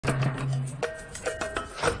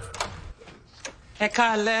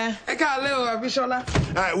Ekale. Ekale, Abishola.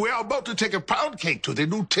 We are about to take a pound cake to the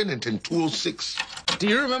lieutenant in 206. Do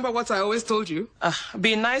you remember what I always told you?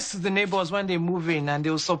 Be nice to the neighbors when they move in and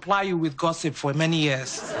they'll supply you with gossip for many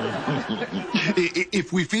years.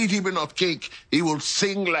 If we feed him enough cake, he will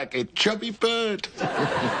sing like a chubby bird.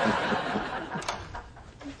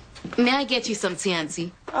 May I get you some tea,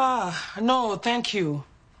 Auntie? No, thank you.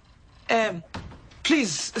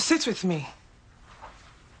 Please, sit with me.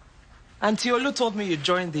 Auntie Olu told me you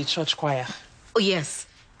joined the church choir. Oh, yes.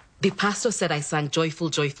 The pastor said I sang Joyful,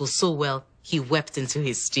 Joyful so well, he wept into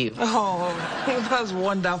his stew. Oh, that's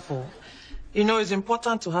wonderful. You know, it's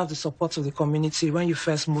important to have the support of the community when you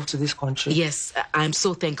first move to this country. Yes, I'm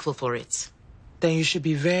so thankful for it. Then you should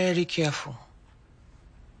be very careful.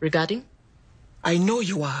 Regarding? I know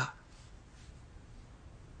you are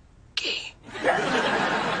gay.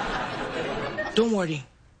 Don't worry.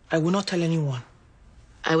 I will not tell anyone.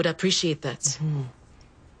 I would appreciate that.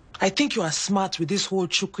 I think you are smart with this whole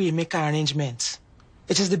Chukwu Emeka arrangement.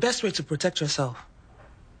 It is the best way to protect yourself.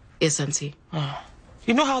 Yes, Auntie.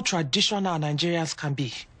 You know how traditional Nigerians can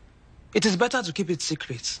be. It is better to keep it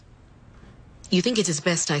secret. You think it is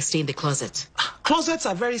best I stay in the closet? Closets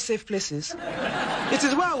are very safe places. It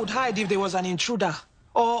is where I would hide if there was an intruder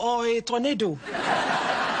or a tornado.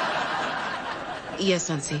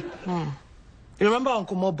 Yes, Auntie. You remember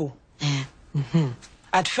Uncle Mobo?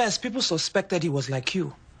 At first, people suspected he was like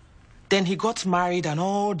you. Then he got married and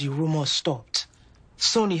all the rumors stopped.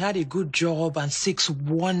 Soon he had a good job and 6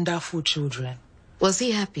 wonderful children. Was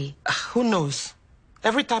he happy? Who knows?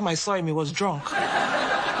 Every time I saw him, he was drunk.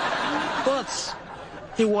 But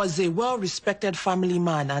he was a well-respected family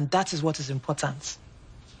man, and that is what is important.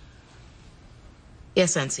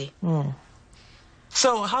 Yes, Auntie.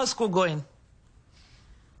 So, how's school going?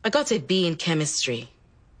 I got a B in chemistry.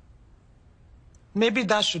 Maybe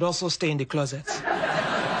that should also stay in the closet.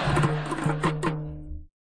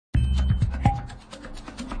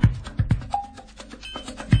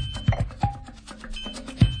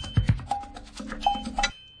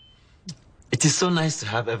 It is so nice to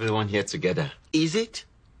have everyone here together. Is it?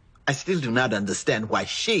 I still do not understand why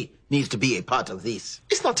she needs to be a part of this.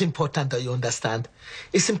 It's not important that you understand.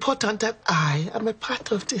 It's important that I am a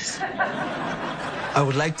part of this. I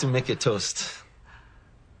would like to make a toast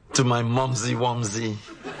to my Mumsy Wumsy,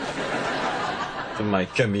 to my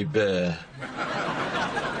Kemi Bear,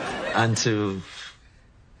 and to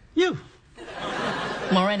you.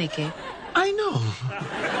 Morenike. I know.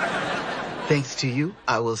 Thanks to you,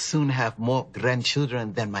 I will soon have more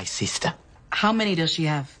grandchildren than my sister. How many does she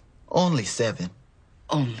have? Only 7.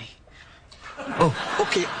 Only. Oh,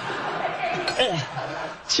 okay.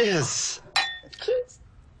 Cheers.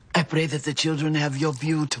 I pray that the children have your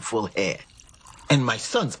beautiful hair and my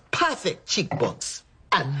son's perfect cheekbones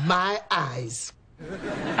And my eyes.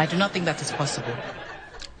 I do not think that is possible.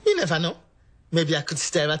 You never know. Maybe I could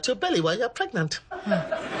stare at your belly while you're pregnant.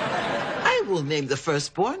 I will name the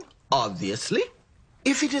firstborn, obviously.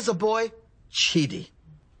 If it is a boy, Chidi.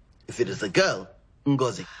 If it is a girl,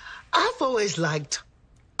 Ngozi. I've always liked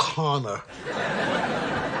Connor.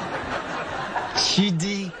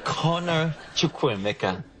 Chidi Connor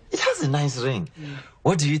Chukwuemeka. It has a nice ring.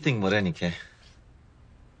 What do you think, Morenike?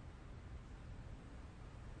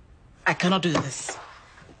 I cannot do this.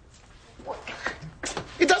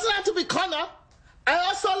 It doesn't have to be Connor. I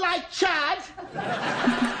also like Chad.